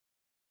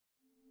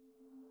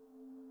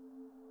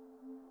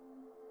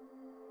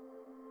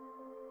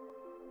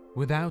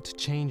without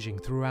changing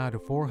throughout a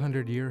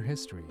 400-year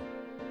history.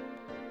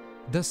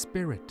 The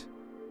spirit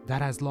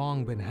that has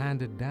long been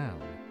handed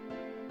down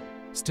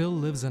still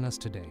lives in us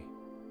today.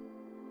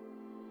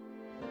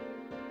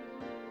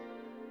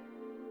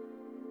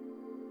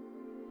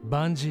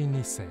 Banji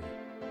Nisei.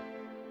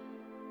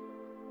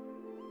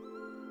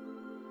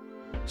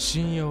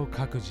 信用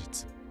確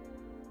実。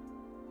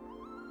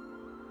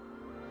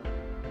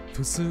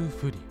不数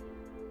不利。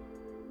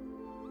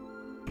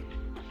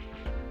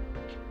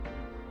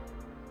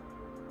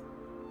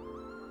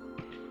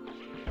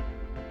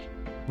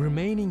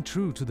Remaining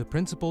true to the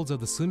principles of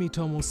the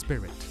Sumitomo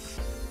spirit,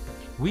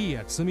 we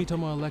at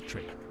Sumitomo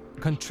Electric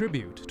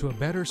contribute to a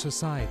better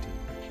society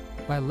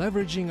by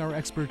leveraging our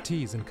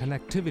expertise in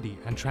connectivity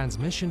and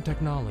transmission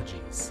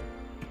technologies.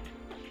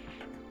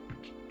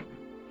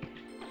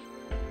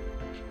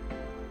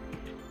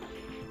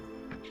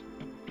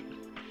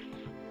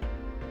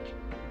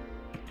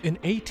 In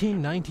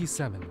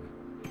 1897,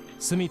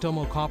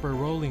 Sumitomo Copper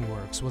Rolling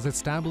Works was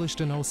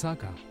established in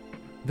Osaka,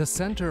 the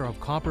center of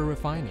copper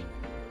refining.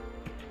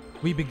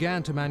 We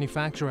began to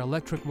manufacture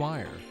electric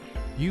wire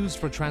used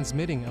for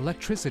transmitting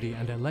electricity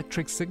and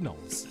electric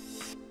signals.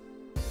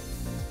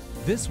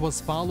 This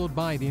was followed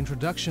by the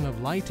introduction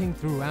of lighting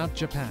throughout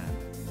Japan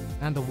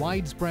and the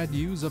widespread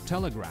use of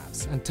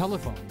telegraphs and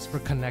telephones for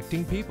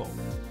connecting people.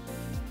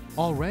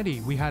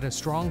 Already, we had a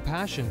strong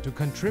passion to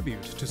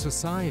contribute to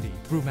society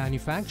through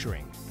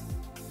manufacturing.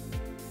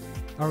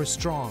 Our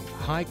strong,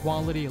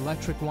 high-quality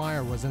electric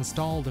wire was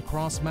installed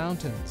across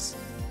mountains,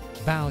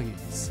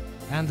 valleys,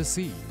 and the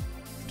sea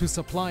to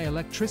supply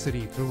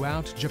electricity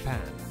throughout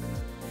Japan.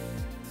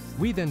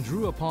 We then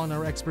drew upon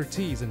our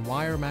expertise in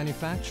wire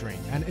manufacturing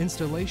and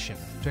installation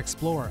to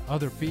explore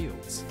other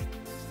fields.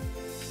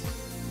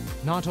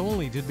 Not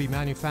only did we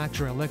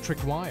manufacture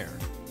electric wire,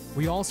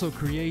 we also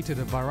created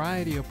a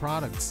variety of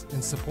products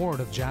in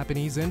support of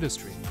Japanese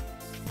industry.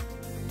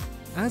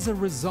 As a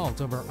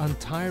result of our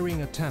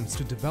untiring attempts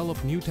to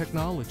develop new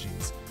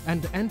technologies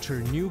and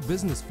enter new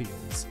business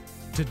fields,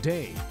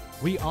 today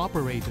we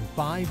operate in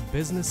 5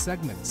 business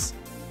segments.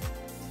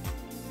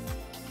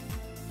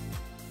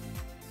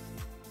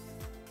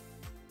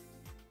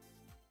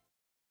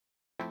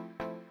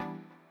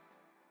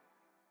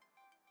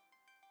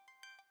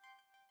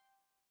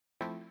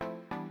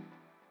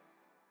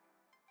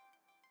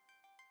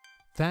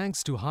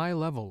 Thanks to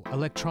high-level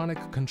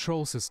electronic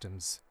control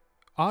systems,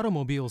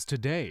 automobiles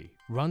today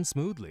run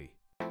smoothly.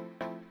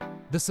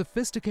 The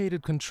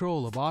sophisticated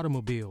control of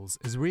automobiles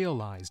is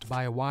realized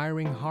by a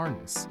wiring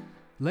harness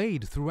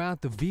laid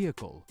throughout the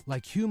vehicle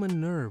like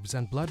human nerves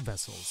and blood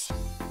vessels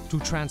to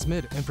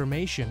transmit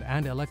information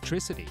and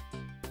electricity.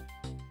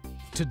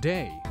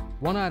 Today,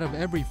 1 out of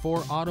every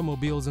 4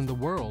 automobiles in the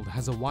world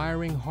has a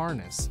wiring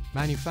harness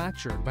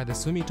manufactured by the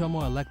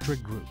Sumitomo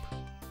Electric Group.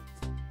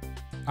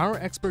 Our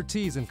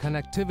expertise in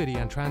connectivity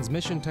and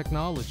transmission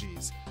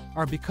technologies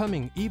are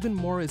becoming even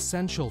more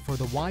essential for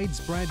the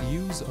widespread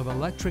use of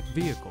electric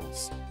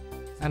vehicles,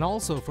 and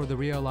also for the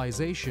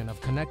realization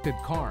of connected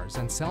cars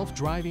and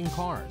self-driving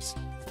cars,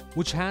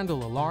 which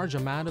handle a large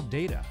amount of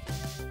data.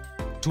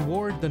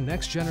 Toward the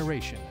next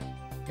generation,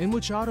 in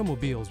which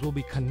automobiles will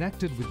be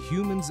connected with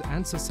humans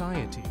and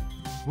society,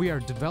 we are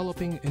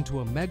developing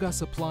into a mega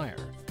supplier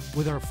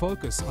with our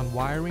focus on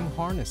wiring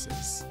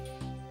harnesses.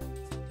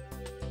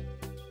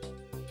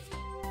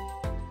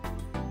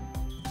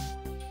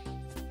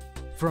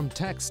 From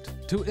text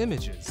to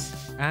images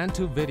and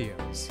to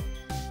videos,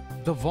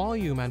 the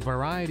volume and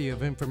variety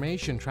of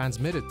information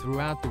transmitted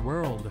throughout the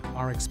world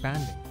are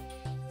expanding.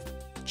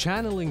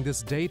 Channeling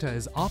this data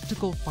is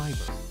optical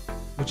fiber,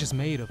 which is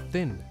made of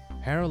thin,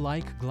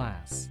 hair-like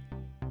glass.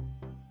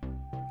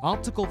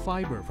 Optical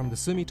fiber from the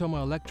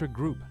Sumitomo Electric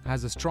Group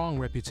has a strong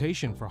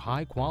reputation for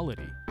high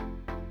quality.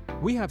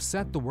 We have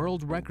set the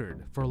world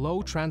record for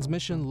low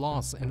transmission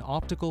loss in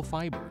optical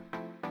fiber.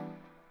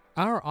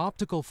 Our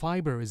optical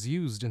fiber is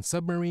used in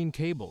submarine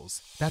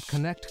cables that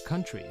connect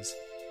countries,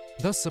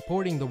 thus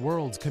supporting the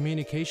world's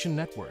communication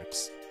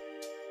networks.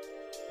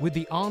 With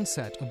the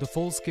onset of the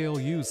full-scale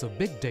use of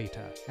big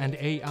data and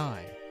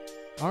AI,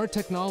 our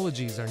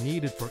technologies are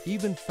needed for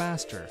even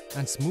faster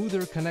and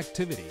smoother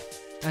connectivity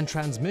and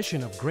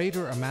transmission of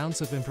greater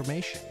amounts of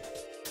information.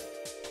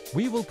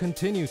 We will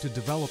continue to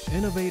develop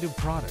innovative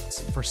products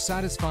for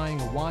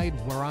satisfying a wide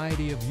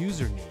variety of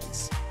user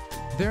needs,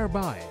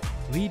 thereby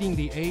leading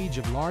the age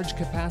of large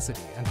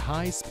capacity and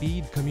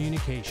high-speed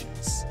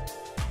communications.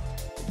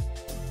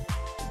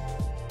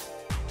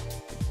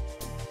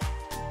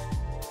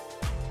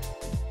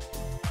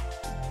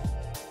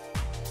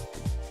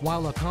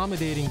 While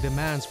accommodating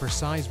demands for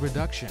size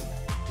reduction,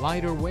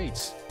 lighter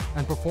weights,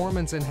 and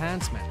performance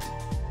enhancement,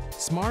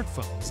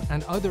 smartphones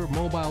and other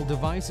mobile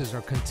devices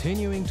are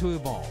continuing to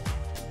evolve.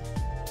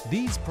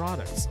 These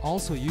products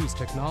also use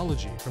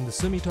technology from the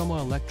Sumitomo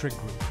Electric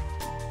Group.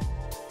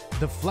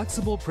 The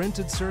flexible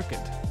printed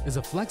circuit is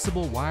a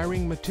flexible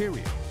wiring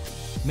material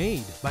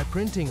made by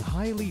printing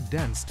highly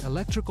dense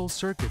electrical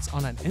circuits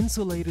on an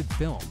insulated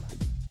film.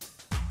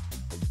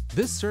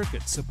 This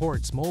circuit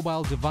supports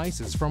mobile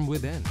devices from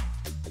within.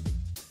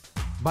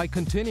 By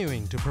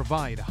continuing to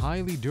provide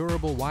highly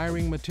durable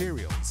wiring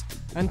materials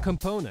and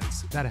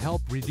components that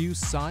help reduce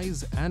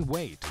size and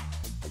weight,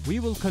 we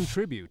will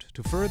contribute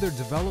to further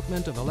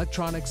development of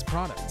electronics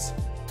products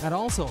and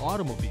also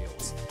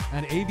automobiles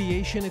and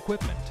aviation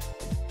equipment.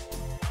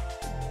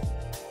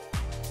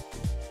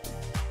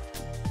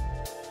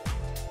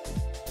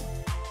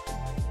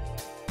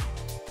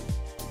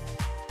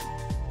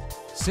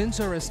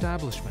 Since our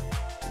establishment,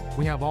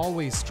 we have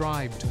always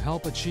strived to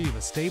help achieve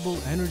a stable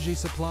energy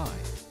supply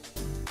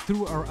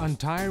through our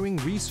untiring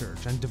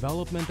research and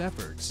development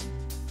efforts.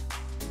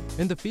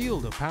 In the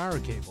field of power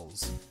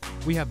cables,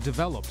 we have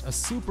developed a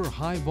super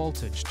high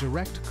voltage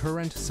direct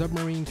current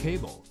submarine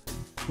cable,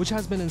 which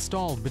has been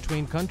installed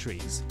between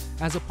countries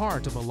as a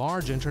part of a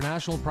large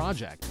international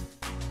project.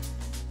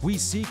 We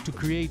seek to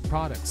create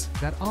products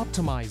that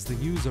optimize the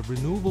use of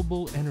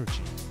renewable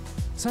energy,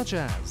 such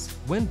as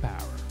wind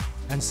power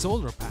and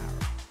solar power,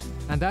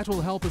 and that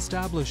will help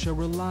establish a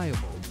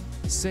reliable,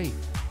 safe,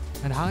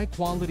 and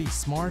high-quality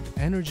smart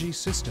energy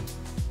system.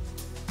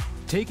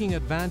 Taking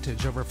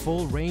advantage of our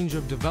full range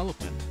of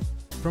development,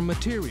 from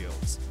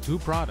materials to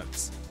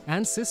products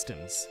and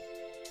systems,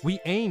 we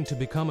aim to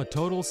become a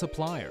total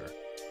supplier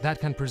that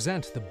can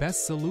present the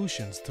best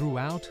solutions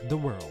throughout the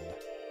world.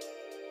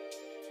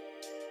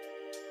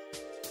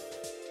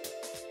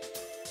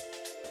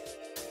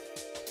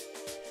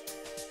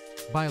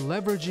 By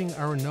leveraging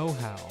our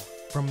know-how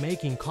from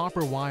making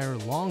copper wire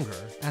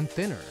longer and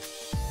thinner,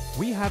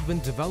 we have been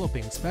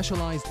developing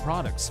specialized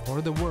products for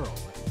the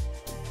world.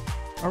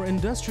 Our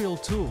industrial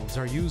tools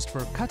are used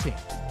for cutting,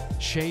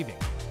 shaving,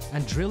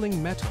 and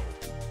drilling metal.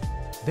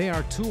 They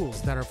are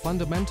tools that are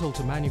fundamental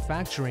to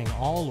manufacturing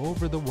all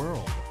over the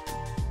world.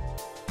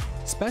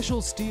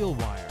 Special steel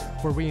wire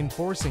for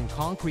reinforcing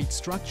concrete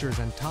structures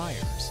and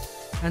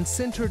tires, and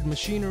sintered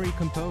machinery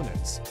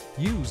components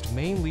used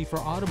mainly for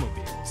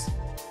automobiles.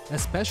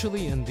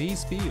 Especially in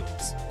these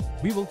fields,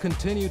 we will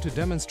continue to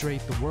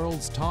demonstrate the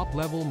world's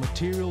top-level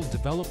material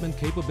development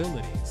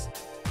capabilities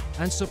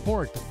and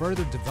support the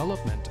further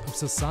development of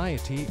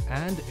society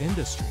and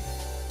industry.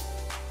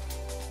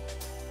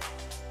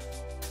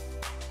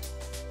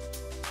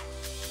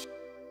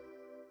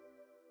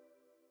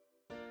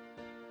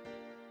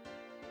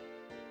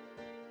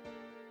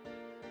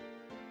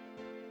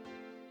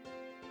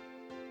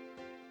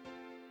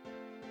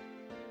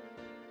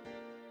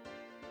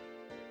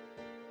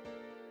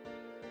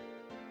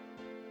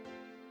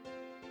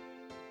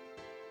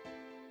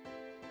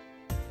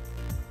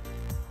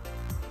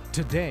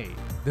 Today,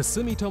 the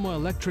Sumitomo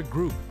Electric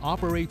Group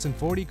operates in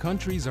 40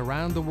 countries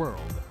around the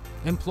world,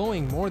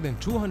 employing more than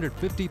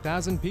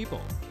 250,000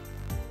 people.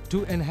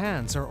 To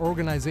enhance our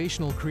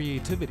organizational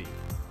creativity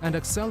and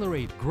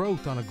accelerate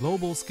growth on a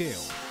global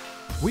scale,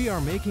 we are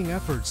making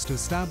efforts to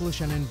establish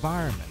an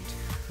environment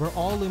where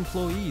all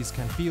employees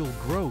can feel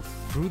growth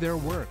through their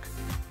work,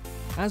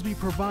 as we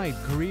provide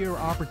career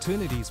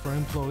opportunities for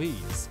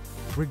employees,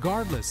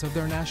 regardless of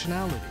their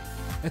nationality,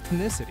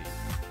 ethnicity,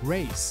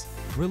 race,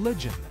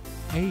 religion,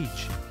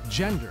 age,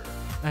 gender,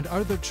 and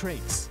other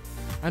traits,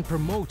 and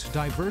promote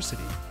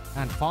diversity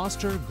and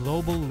foster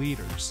global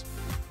leaders.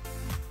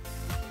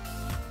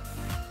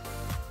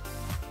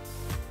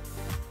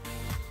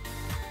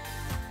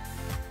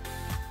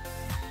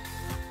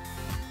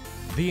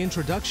 The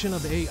introduction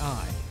of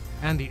AI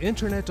and the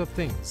Internet of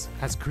Things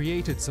has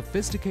created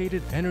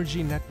sophisticated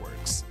energy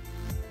networks.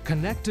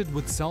 Connected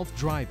with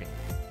self-driving,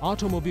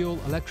 automobile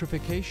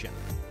electrification,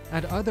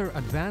 and other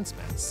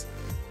advancements,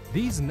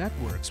 these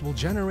networks will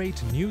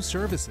generate new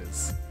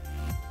services.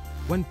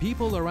 When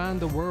people around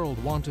the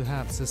world want to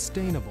have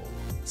sustainable,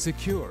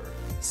 secure,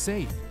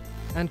 safe,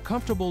 and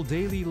comfortable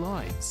daily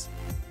lives,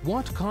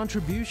 what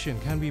contribution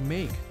can we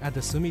make at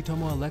the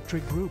Sumitomo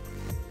Electric Group?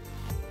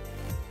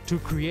 To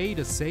create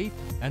a safe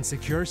and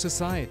secure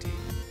society.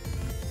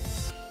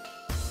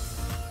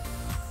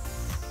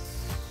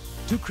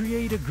 To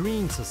create a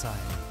green society.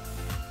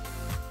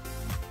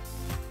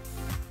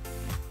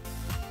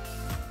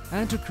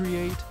 And to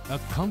create a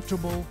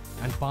comfortable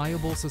and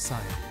viable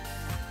society.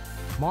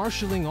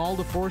 Marshalling all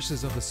the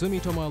forces of the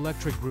Sumitomo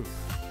Electric Group,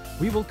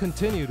 we will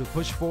continue to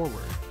push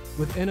forward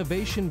with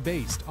innovation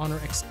based on our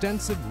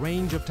extensive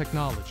range of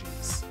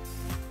technologies.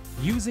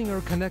 Using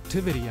our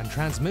connectivity and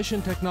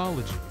transmission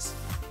technologies,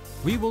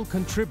 we will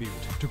contribute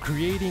to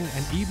creating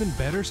an even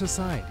better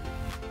society.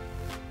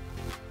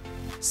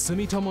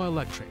 Sumitomo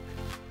Electric.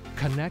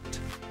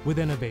 Connect with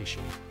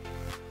innovation.